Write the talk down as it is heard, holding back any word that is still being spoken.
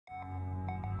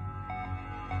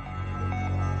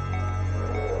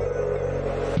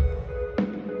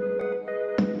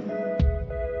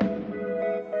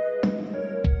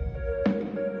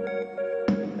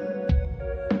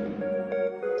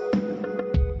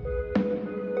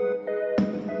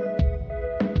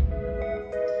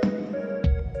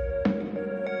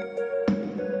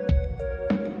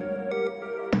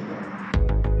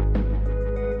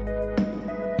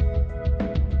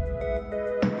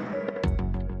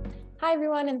Hi,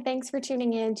 everyone, and thanks for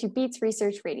tuning in to BEaTS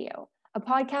Research Radio, a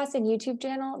podcast and YouTube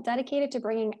channel dedicated to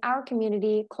bringing our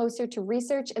community closer to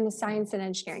research in the science and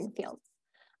engineering fields.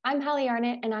 I'm Hallie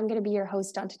Arnott, and I'm going to be your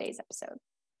host on today's episode.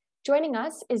 Joining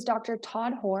us is Dr.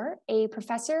 Todd Hoare, a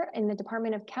professor in the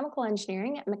Department of Chemical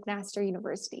Engineering at McMaster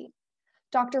University.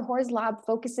 Dr. Hoare's lab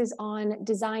focuses on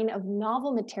design of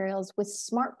novel materials with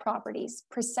smart properties,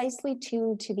 precisely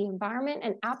tuned to the environment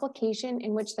and application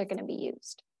in which they're going to be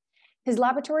used. His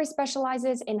laboratory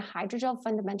specializes in hydrogel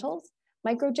fundamentals,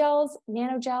 microgels,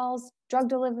 nanogels, drug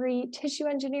delivery, tissue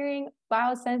engineering,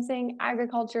 biosensing,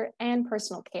 agriculture, and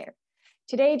personal care.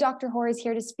 Today, Dr. Hoare is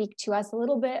here to speak to us a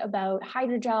little bit about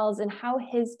hydrogels and how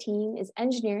his team is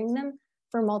engineering them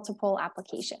for multiple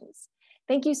applications.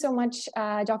 Thank you so much,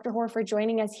 Dr. Hoare, for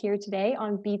joining us here today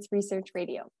on BEaTS Research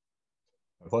Radio.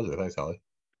 My pleasure. Thanks, Hallie.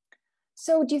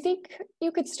 So do you think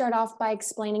you could start off by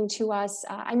explaining to us,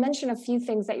 I mentioned a few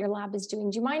things that your lab is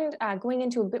doing. Do you mind going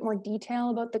into a bit more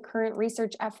detail about the current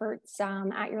research efforts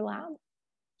at your lab?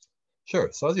 Sure.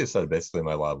 So as you said, basically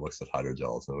my lab looks at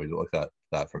hydrogels, and we look at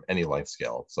that from any length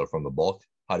scale. So from the bulk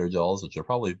hydrogels, which are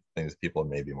probably things people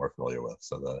may be more familiar with.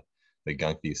 So the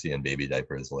gunk you see in baby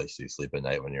diapers that lets you sleep at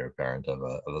night when you're a parent of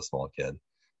a small kid,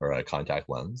 or a contact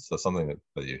lens. So something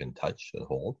that you can touch and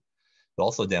hold. But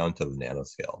also down to the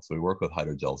nanoscale. So we work with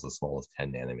hydrogels as small as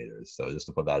 10 nanometers. So just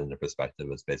to put that into perspective,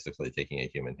 it's basically taking a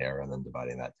human hair and then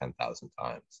dividing that 10,000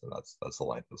 times. And that's the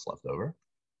length that's left over.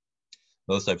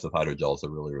 Those types of hydrogels are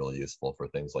really, really useful for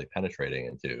things like penetrating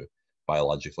into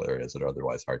biological areas that are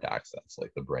otherwise hard to access,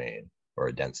 like the brain or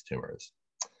dense tumors.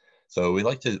 So we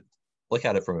like to look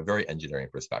at it from a very engineering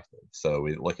perspective. So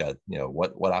we look at,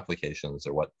 what applications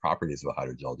or what properties of a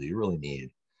hydrogel do you really need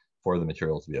for the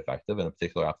material to be effective in a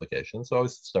particular application. So I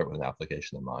always start with an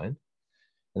application in mind.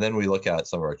 And then we look at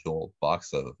some of our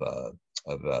toolbox of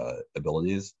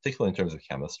abilities, particularly in terms of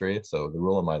chemistry. So the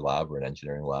rule in my lab, we're an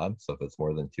engineering lab. So if it's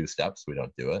more than 2 steps, we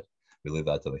don't do it. We leave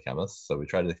that to the chemists. So we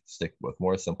try to stick with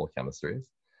more simple chemistries.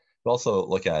 We also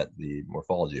look at the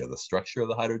morphology of the structure of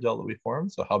the hydrogel that we form.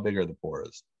 So how big are the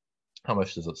pores? How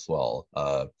much does it swell?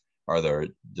 Are there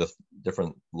just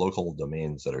different local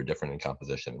domains that are different in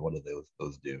composition? What do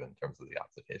those do in terms of the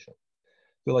application?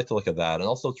 We like to look at that and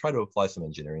also try to apply some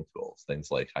engineering tools,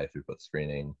 things like high throughput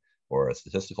screening or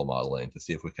statistical modeling, to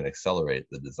see if we can accelerate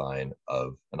the design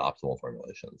of an optimal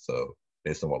formulation. So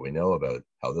based on what we know about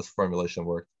how this formulation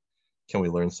worked, can we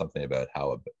learn something about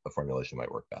how a formulation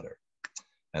might work better?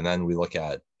 And then we look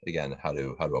at, again, how to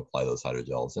apply those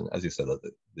hydrogels. And as you said,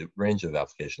 the range of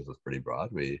applications is pretty broad.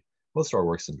 Most of our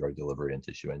work's in drug delivery and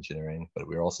tissue engineering, but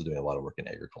we're also doing a lot of work in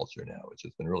agriculture now, which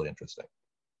has been really interesting.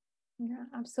 Yeah,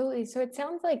 absolutely. So it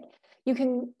sounds like you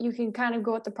can kind of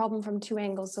go at the problem from 2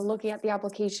 angles. So looking at the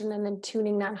application and then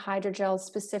tuning that hydrogel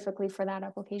specifically for that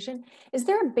application. Is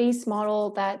there a base model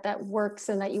that works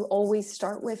and that you always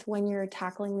start with when you're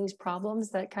tackling these problems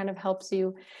that kind of helps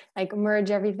you like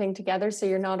merge everything together so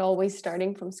you're not always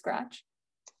starting from scratch?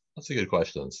 That's a good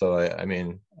question. So I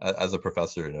mean, as a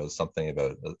professor who knows something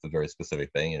about a very specific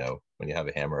thing, when you have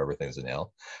a hammer, everything's a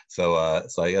nail. So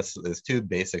I guess there's 2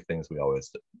 basic things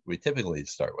we typically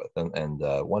start with, and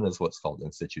one is what's called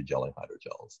in situ gelling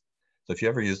hydrogels. So if you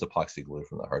ever used epoxy glue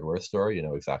from the hardware store, you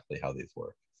know exactly how these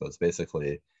work. So it's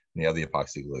basically, when you have the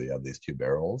epoxy glue, you have these 2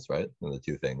 barrels, right? And the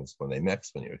 2 things, when they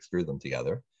mix, when you extrude them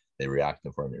together, they react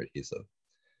and form your adhesive.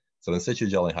 So in situ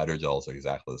gelling hydrogels are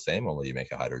exactly the same, only you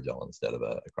make a hydrogel instead of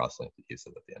a cross-linked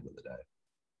adhesive at the end of the day.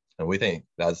 And we think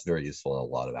that's very useful in a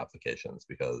lot of applications,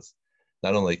 because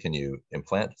not only can you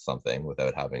implant something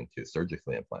without having to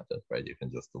surgically implant it, right? You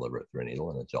can just deliver it through a needle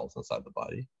and it gels inside the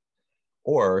body.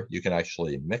 Or you can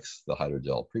actually mix the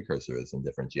hydrogel precursors in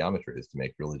different geometries to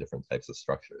make really different types of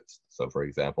structures. So for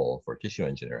example, for tissue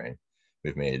engineering,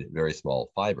 we've made very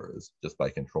small fibers just by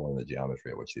controlling the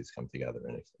geometry at which these come together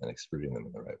and extruding them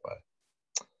in the right way.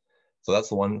 So that's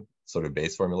the one sort of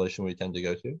base formulation we tend to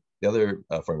go to. The other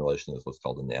formulation is what's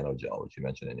called a nanogel, which you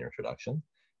mentioned in your introduction.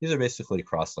 These are basically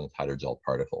cross-linked hydrogel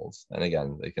particles. And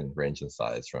again, they can range in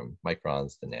size from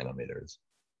microns to nanometers.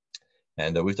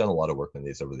 And we've done a lot of work on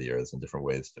these over the years in different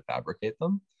ways to fabricate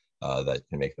them that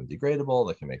can make them degradable,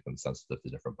 that can make them sensitive to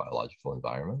different biological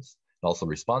environments, and also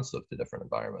responsive to different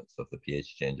environments. So if the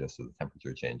pH changes or the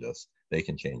temperature changes, they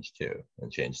can change too,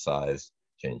 and change size,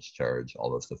 change charge,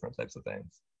 all those different types of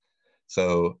things.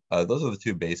 So those are the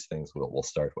 2 base things we'll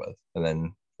start with, and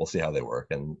then we'll see how they work.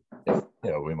 And if,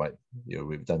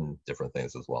 we've done different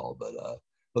things as well, but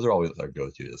those are always our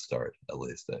go-to to start, at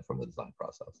least from the design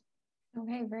process.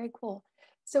 Okay, very cool.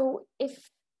 So if,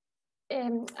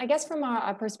 I guess from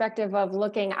a perspective of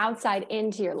looking outside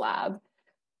into your lab,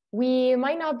 we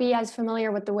might not be as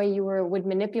familiar with the way you would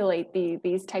manipulate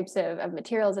these types of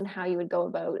materials and how you would go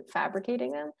about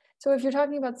fabricating them. So if you're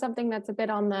talking about something that's a bit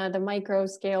on the micro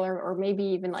scale or maybe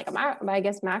even like I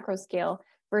guess macro scale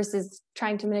versus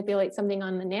trying to manipulate something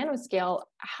on the nano scale,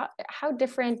 how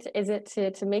different is it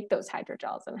to make those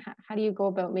hydrogels, and how do you go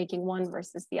about making one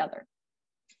versus the other?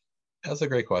 That's a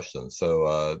great question.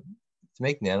 So to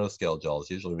make nanoscale gels,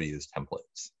 usually we use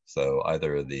templates. So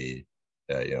either the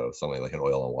something like an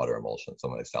oil and water emulsion,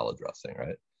 something like salad dressing,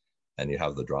 right? And you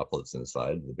have the droplets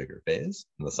inside the bigger phase,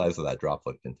 and the size of that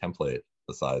droplet can template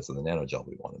the size of the nanogel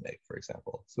we want to make, for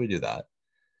example. So we do that.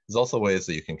 There's also ways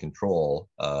that you can control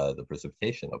the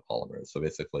precipitation of polymers. So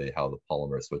basically how the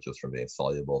polymer switches from being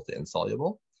soluble to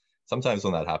insoluble. Sometimes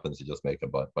when that happens, you just make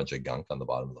a bunch of gunk on the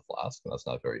bottom of the flask, and that's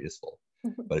not very useful.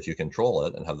 But if you control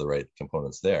it and have the right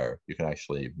components there, you can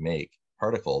actually make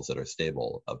particles that are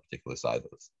stable of particular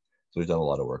sizes. So we've done a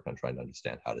lot of work on trying to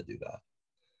understand how to do that.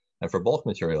 And for bulk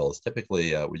materials,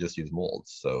 typically we just use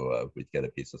molds. So we'd get a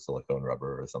piece of silicone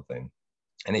rubber or something,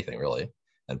 anything really,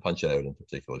 and punch it out into a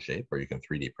particular shape, or you can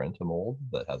 3D print a mold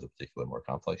that has a particular more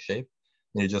complex shape.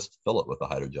 And you just fill it with a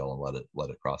hydrogel and let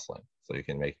it cross-link. So you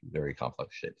can make very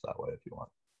complex shapes that way if you want.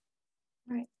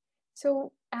 All right.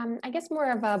 So I guess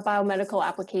more of a biomedical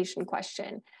application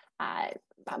question.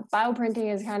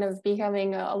 Bioprinting is kind of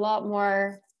becoming a lot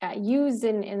more used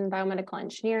in biomedical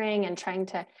engineering and trying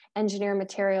to engineer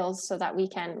materials so that we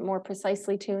can more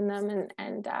precisely tune them,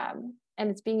 and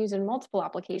it's being used in multiple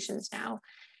applications now.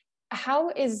 How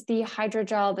is the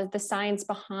hydrogel, the science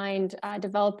behind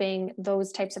developing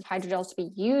those types of hydrogels to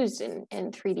be used in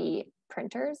 3D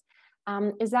printers?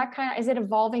 Is it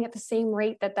evolving at the same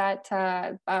rate that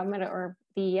biomedical or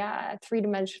the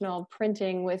three-dimensional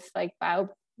printing with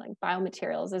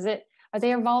biomaterials? Are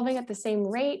they evolving at the same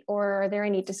rate, or are there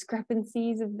any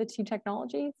discrepancies of the two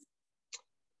technologies?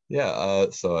 Yeah,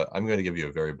 so I'm going to give you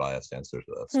a very biased answer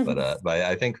to this, but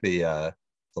I think so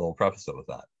we'll preface it with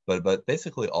that. But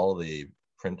basically all the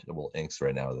printable inks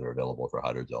right now that are available for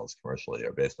hydrogels commercially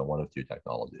are based on one of two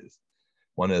technologies.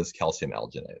 One is calcium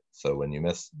alginate. So when you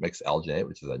mix alginate,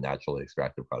 which is a naturally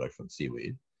extracted product from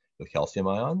seaweed, with calcium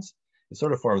ions, it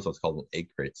sort of forms what's called an egg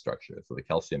crate structure. So the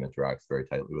calcium interacts very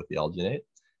tightly with the alginate.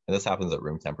 And this happens at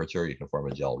room temperature. You can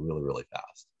form a gel really, really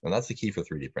fast. And that's the key for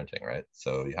 3D printing, right?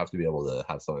 So you have to be able to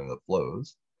have something that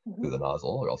flows through the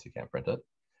nozzle, or else you can't print it.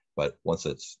 But once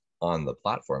it's on the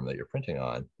platform that you're printing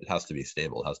on, it has to be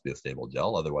stable. It has to be a stable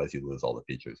gel. Otherwise, you lose all the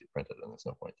features you printed, and there's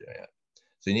no point doing it.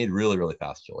 So you need really, really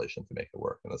fast gelation to make it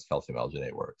work, and this calcium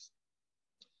alginate works.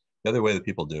 The other way that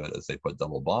people do it is they put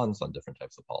double bonds on different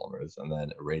types of polymers and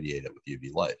then irradiate it with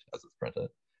UV light as it's printed.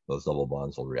 Those double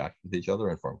bonds will react with each other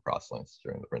and form crosslinks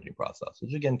during the printing process,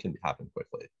 which again can happen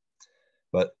quickly.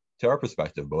 But to our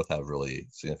perspective, both have really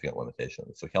significant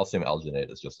limitations. So calcium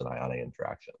alginate is just an ionic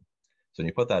interaction. So when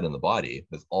you put that in the body,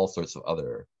 there's all sorts of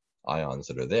other ions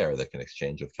that are there that can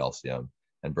exchange with calcium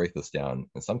and break this down,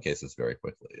 in some cases, very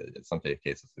quickly. In some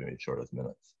cases, maybe as short as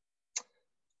minutes.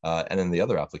 And in the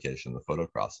other application, the photo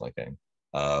cross-linking,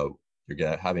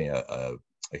 you're having a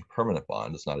permanent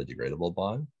bond. It's not a degradable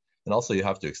bond. And also you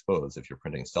have to expose, if you're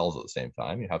printing cells at the same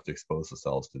time, you have to expose the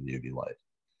cells to the UV light.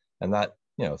 And that,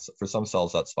 for some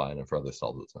cells, that's fine. And for other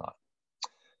cells, it's not.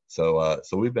 So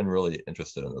we've been really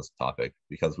interested in this topic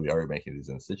because we are making these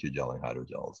in situ gelling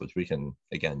hydrogels, which we can,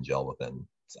 again, gel within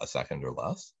a second or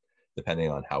less,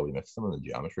 depending on how we mix them and the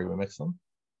geometry we mix them.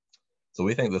 So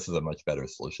we think this is a much better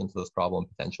solution to this problem,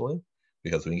 potentially,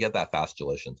 because we can get that fast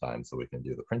gelation time so we can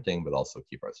do the printing, but also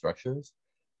keep our structures.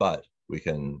 But we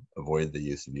can avoid the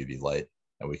use of UV light,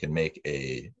 and we can make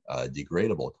a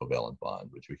degradable covalent bond,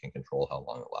 which we can control how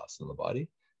long it lasts in the body.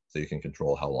 So you can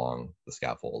control how long the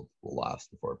scaffold will last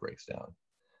before it breaks down.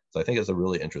 So I think it's a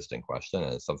really interesting question,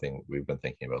 and it's something we've been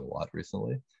thinking about a lot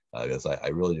recently, because I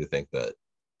really do think that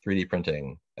 3D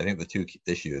printing, I think the two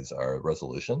issues are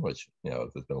resolution, which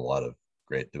there's been a lot of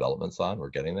great developments on, we're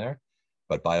getting there,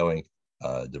 but bioink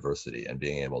diversity and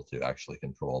being able to actually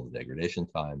control the degradation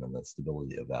time and the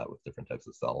stability of that with different types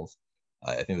of cells.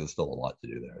 I think there's still a lot to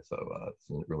do there. So it's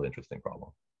a really interesting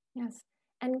problem. Yes.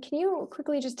 And can you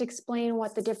quickly just explain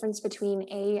what the difference between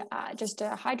just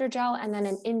a hydrogel and then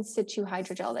an in situ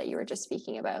hydrogel that you were just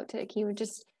speaking about? Can you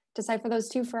just decipher those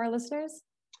two for our listeners?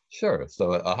 Sure.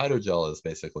 So a hydrogel is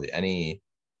basically any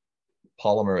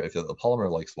polymer. If the polymer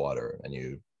likes water and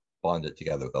you bond it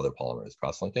together with other polymers,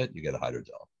 cross-link it, you get a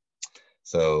hydrogel.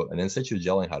 So an in situ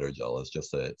gelling hydrogel is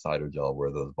just it's a hydrogel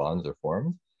where those bonds are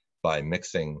formed by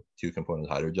mixing two component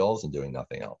hydrogels and doing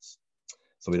nothing else.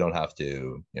 So we don't have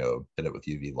to, hit it with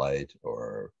UV light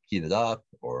or heat it up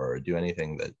or do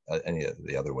anything that any of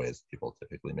the other ways people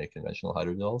typically make conventional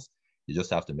hydrogels. You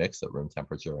just have to mix at room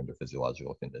temperature under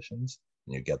physiological conditions,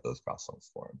 and you get those cross-links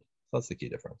formed. So that's the key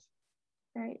difference.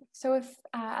 Right. So if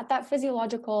at that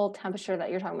physiological temperature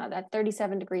that you're talking about, that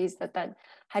 37 degrees that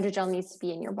hydrogel needs to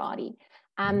be in your body,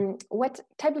 what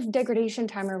type of degradation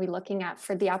time are we looking at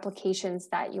for the applications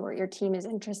that your team is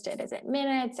interested? Is it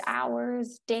minutes,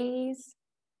 hours, days?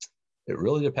 It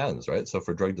really depends, right? So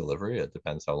for drug delivery, it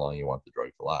depends how long you want the drug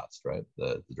to last, right?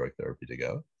 The drug therapy to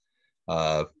go.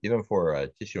 Even for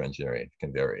tissue engineering, it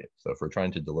can vary. So if we're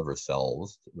trying to deliver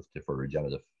cells for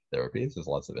regenerative therapies, there's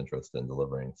lots of interest in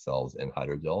delivering cells in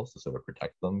hydrogels to sort of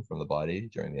protect them from the body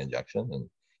during the injection and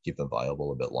keep them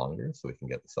viable a bit longer so we can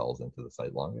get the cells into the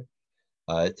site longer.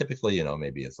 Typically,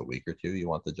 maybe it's a week or two you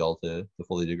want the gel to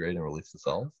fully degrade and release the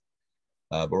cells.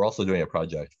 But we're also doing a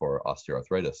project for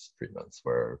osteoarthritis treatments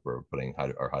where we're putting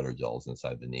our hydrogels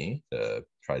inside the knee to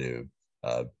try to,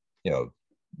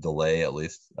 delay at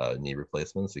least knee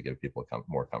replacements to give people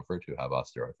more comfort who have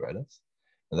osteoarthritis.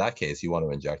 In that case, you want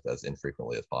to inject as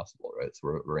infrequently as possible, right?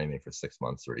 So we're aiming for 6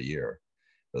 months or a year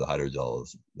for the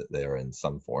hydrogels that they are in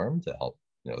some form to help,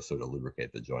 sort of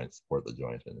lubricate the joint, support the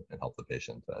joint, and help the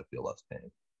patient feel less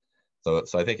pain. So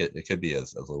I think it could be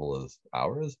as little as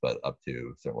hours, but up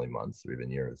to certainly months or even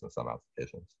years in some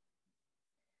applications.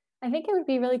 I think it would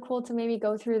be really cool to maybe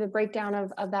go through the breakdown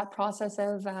of that process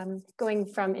of going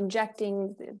from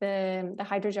injecting the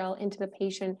hydrogel into the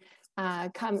patient,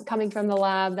 coming from the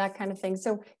lab, that kind of thing.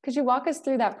 So could you walk us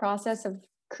through that process of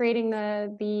creating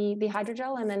the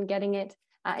hydrogel and then getting it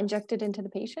injected into the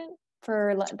patient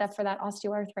for that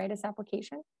osteoarthritis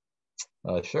application?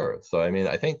 Sure. So,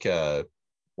 I think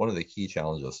one of the key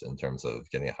challenges in terms of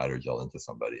getting a hydrogel into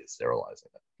somebody is sterilizing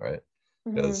it, right?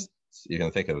 Because you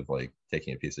can think of like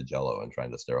taking a piece of Jell-O and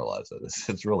trying to sterilize it.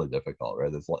 It's really difficult,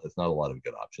 right? It's not a lot of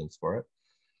good options for it.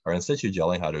 Our in situ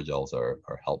gelling hydrogels are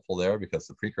helpful there because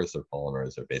the precursor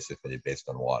polymers are basically based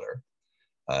on water,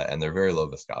 and they're very low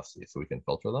viscosity, so we can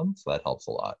filter them. So that helps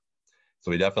a lot.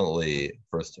 So we definitely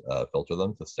first filter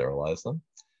them to sterilize them.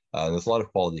 And there's a lot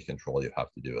of quality control you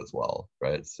have to do as well,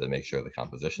 right? So make sure the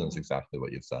composition is exactly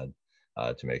what you've said,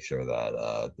 to make sure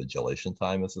that the gelation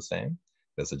time is the same,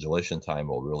 because the gelation time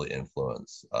will really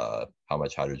influence how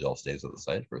much hydrogel stays at the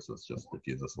site versus just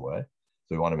diffuses away.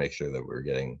 So we want to make sure that we're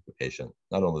getting the patient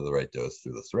not only the right dose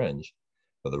through the syringe,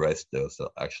 but the right dose that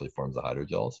actually forms the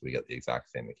hydrogel, so we get the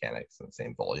exact same mechanics and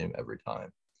same volume every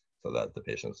time, so that the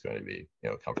patient's going to be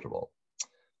comfortable.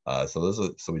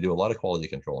 So we do a lot of quality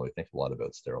control, and we think a lot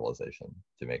about sterilization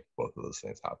to make both of those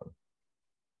things happen.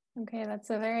 Okay, that's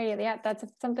that's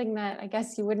something that I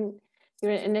guess you wouldn't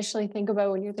initially think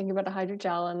about when you're thinking about a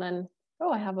hydrogel, and then,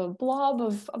 oh, I have a blob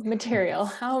of material.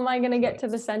 How am I going to get to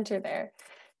the center there?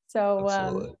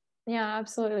 So yeah,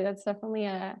 absolutely. That's definitely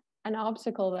an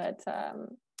obstacle that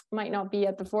might not be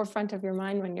at the forefront of your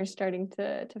mind when you're starting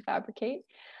to fabricate.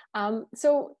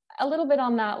 So a little bit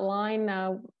on that line,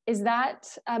 is that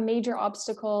a major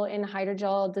obstacle in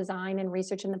hydrogel design and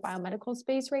research in the biomedical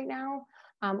space right now?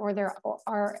 Or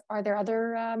are there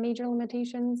other major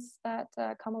limitations that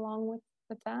come along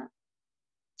with that?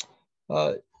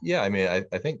 Yeah,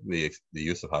 I think the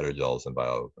use of hydrogels in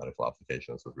biomedical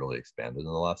applications has really expanded in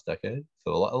the last decade.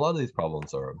 So a lot of these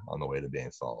problems are on the way to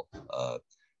being solved.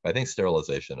 I think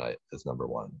sterilization is number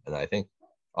one. And I think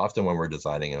often when we're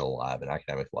designing in a lab, an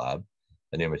academic lab,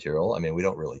 a new material, we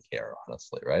don't really care,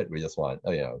 honestly, right? We just want,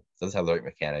 does it have the right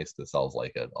mechanics, the cells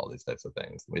like it, all these types of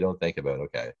things. We don't think about,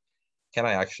 okay, can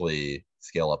I actually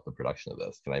scale up the production of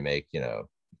this? Can I make,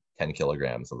 10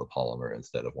 kilograms of the polymer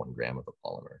instead of 1 gram of the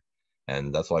polymer?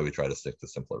 And that's why we try to stick to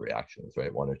simpler reactions,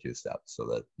 right? 1 or 2 steps, so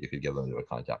that you could give them to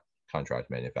a contract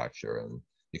manufacturer and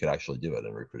you could actually do it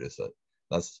and reproduce it.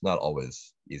 That's not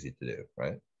always easy to do,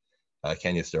 right?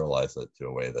 Can you sterilize it to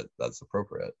a way that's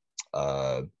appropriate?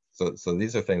 So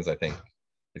these are things I think,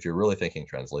 if you're really thinking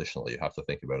translationally, you have to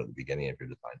think about at the beginning of your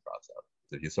design process.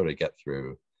 So if you sort of get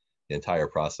through the entire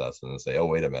process and then say, oh,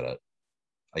 wait a minute,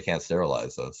 I can't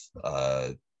sterilize this,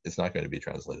 it's not going to be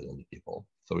translated into people.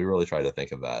 So we really try to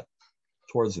think of that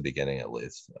towards the beginning at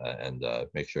least, and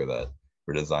make sure that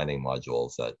we're designing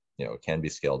modules that can be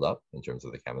scaled up in terms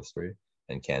of the chemistry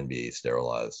and can be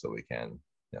sterilized so we can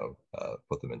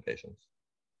put them in patients.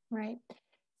 Right.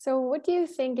 So what do you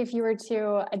think, if you were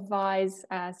to advise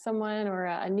someone or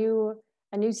a new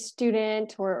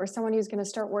student or someone who's going to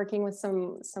start working with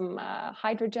some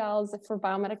hydrogels for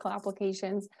biomedical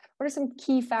applications, what are some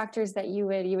key factors that you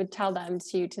would tell them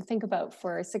to think about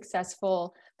for a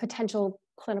successful potential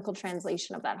clinical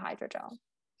translation of that hydrogel?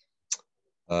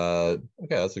 Okay,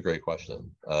 that's a great question.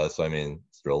 So I mean,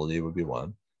 sterility would be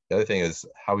one. The other thing is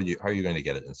how are you going to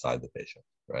get it inside the patient,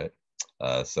 right?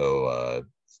 Uh, so uh,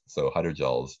 so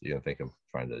hydrogels, you can think of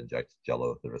trying to inject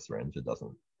Jello through a syringe. It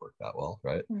doesn't work that well,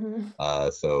 right?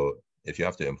 Mhm. So if you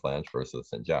have to implant versus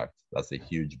inject, that's a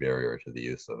huge barrier to the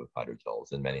use of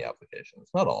hydrogels in many applications.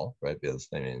 Not all, right? Because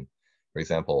I mean, for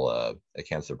example, a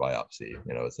cancer biopsy,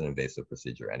 it's an invasive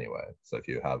procedure anyway. So if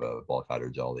you have a bulk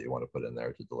hydrogel that you want to put in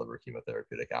there to deliver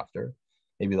chemotherapeutic after,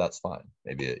 maybe that's fine.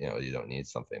 Maybe you don't need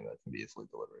something that can be easily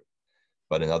delivered.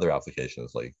 But in other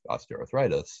applications like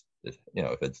osteoarthritis, if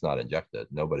it's not injected,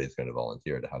 nobody's going to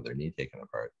volunteer to have their knee taken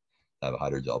apart, have a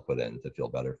hydrogel put in to feel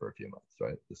better for a few months,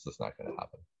 right? It's just not going to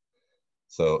happen.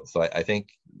 So I think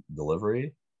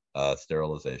delivery,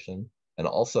 sterilization, and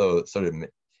also sort of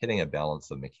hitting a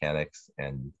balance of mechanics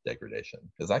and degradation,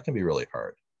 because that can be really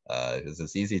hard. Because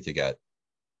it's easy to get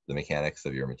the mechanics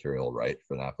of your material right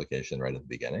for an application right at the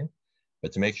beginning,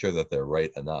 but to make sure that they're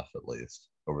right enough, at least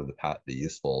over the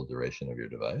useful duration of your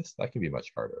device, that can be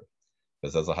much harder.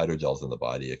 Because as the hydrogel's in the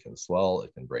body, it can swell,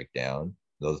 it can break down.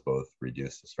 Those both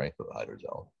reduce the strength of the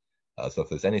hydrogel. So if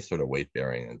there's any sort of weight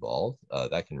bearing involved,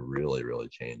 that can really, really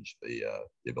change the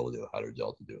ability of the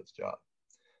hydrogel to do its job.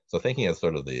 So thinking of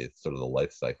sort of the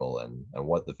life cycle and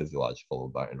what the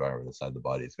physiological environment inside the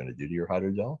body is going to do to your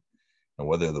hydrogel, and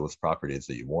whether those properties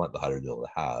that you want the hydrogel to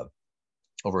have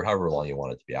over however long you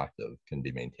want it to be active can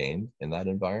be maintained in that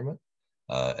environment.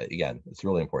 Again, it's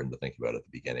really important to think about at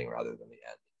the beginning rather than the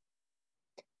end.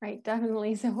 Right,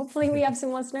 definitely. So hopefully we have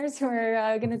some listeners who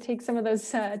are going to take some of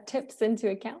those tips into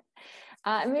account.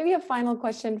 And maybe a final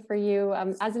question for you.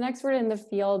 As an expert in the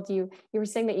field, you were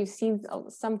saying that you've seen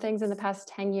some things in the past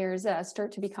 10 years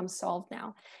start to become solved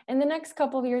now. In the next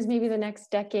couple of years, maybe the next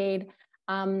decade,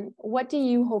 what do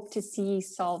you hope to see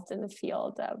solved in the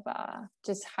field of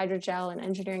just hydrogel and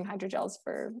engineering hydrogels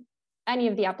for any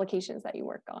of the applications that you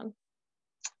work on?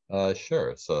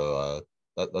 Sure. So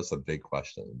that's a big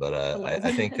question, but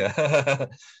I think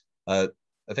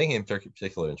I think in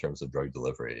particular in terms of drug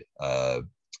delivery,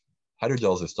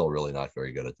 hydrogels are still really not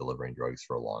very good at delivering drugs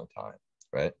for a long time,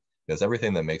 right? Because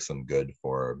everything that makes them good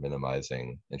for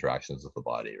minimizing interactions with the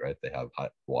body, right? They have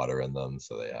hot water in them,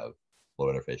 so they have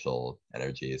low interfacial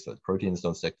energy, so proteins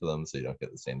don't stick to them, so you don't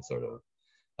get the same sort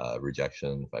of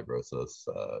rejection, fibrosis,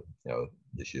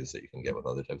 issues that you can get with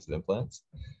other types of implants.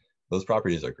 Those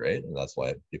properties are great, and that's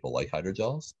why people like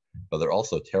hydrogels, but they're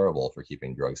also terrible for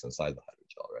keeping drugs inside the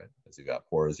hydrogel, right? Because you've got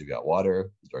pores, you've got water,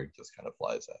 the drug just kind of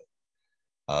flies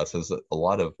out. So there's a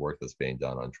lot of work that's being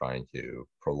done on trying to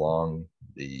prolong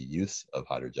the use of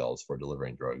hydrogels for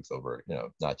delivering drugs over,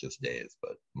 not just days,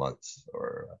 but months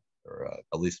or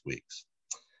at least weeks.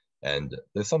 And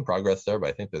there's some progress there, but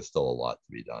I think there's still a lot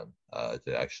to be done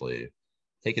to actually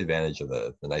take advantage of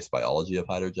the nice biology of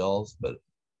hydrogels, but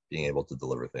being able to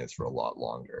deliver things for a lot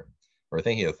longer. We're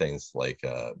thinking of things like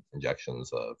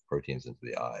injections of proteins into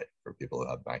the eye for people who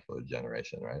have macular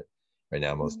degeneration, right? Right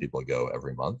now, most people go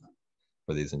every month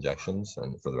for these injections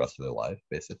and for the rest of their life,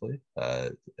 basically,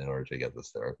 in order to get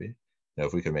this therapy.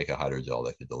 If we could make a hydrogel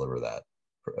that could deliver that,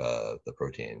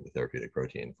 the therapeutic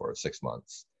protein for 6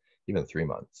 months, even 3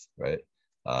 months, right?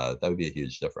 That would be a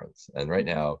huge difference. And right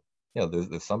now,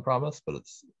 there's some promise, but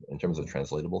it's in terms of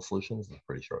translatable solutions, it's a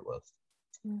pretty short list.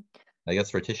 I guess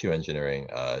for tissue engineering,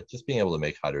 just being able to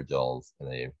make hydrogels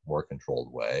in a more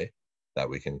controlled way that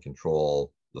we can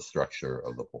control the structure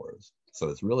of the pores. So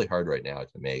it's really hard right now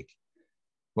to make,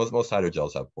 most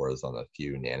hydrogels have pores on a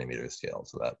few nanometer scale.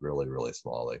 So that really, really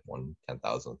small, like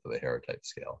 1/10,000th of a hair type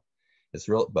scale. It's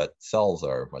real, but cells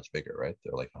are much bigger, right?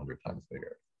 They're like 100 times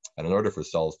bigger. And in order for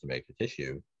cells to make a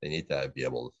tissue, they need to be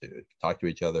able to talk to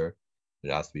each other.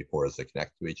 There has to be pores that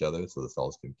connect to each other so the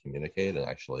cells can communicate and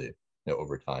actually,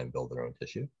 over time, build their own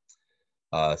tissue.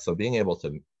 So being able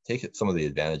to take some of the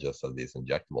advantages of these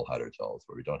injectable hydrogels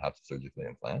where we don't have to surgically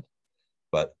implant,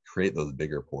 but create those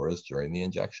bigger pores during the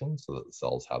injection so that the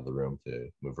cells have the room to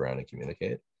move around and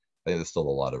communicate. I think there's still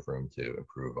a lot of room to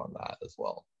improve on that as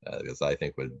well, because I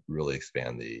think would really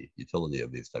expand the utility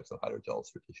of these types of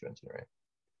hydrogels for tissue engineering.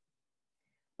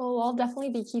 Well, we'll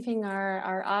definitely be keeping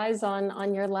our eyes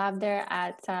on your lab there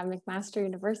at McMaster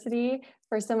University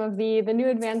for some of the new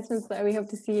advancements that we hope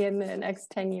to see in the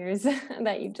next 10 years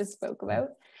that you just spoke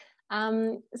about.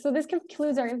 So this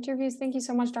concludes our interviews. Thank you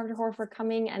so much, Dr. Hoare, for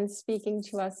coming and speaking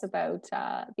to us about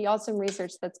the awesome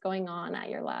research that's going on at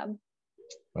your lab.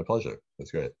 My pleasure.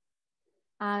 That's great.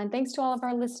 And thanks to all of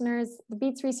our listeners. The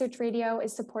BEaTS Research Radio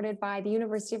is supported by the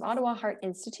University of Ottawa Heart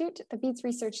Institute, the BEaTS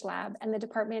Research Lab, and the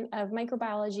Department of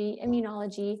Microbiology,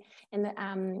 Immunology, and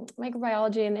the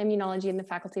Microbiology and Immunology in the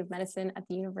Faculty of Medicine at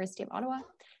the University of Ottawa.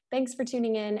 Thanks for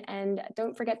tuning in, and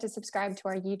don't forget to subscribe to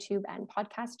our YouTube and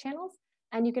podcast channels.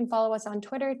 And you can follow us on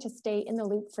Twitter to stay in the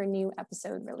loop for new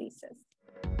episode releases.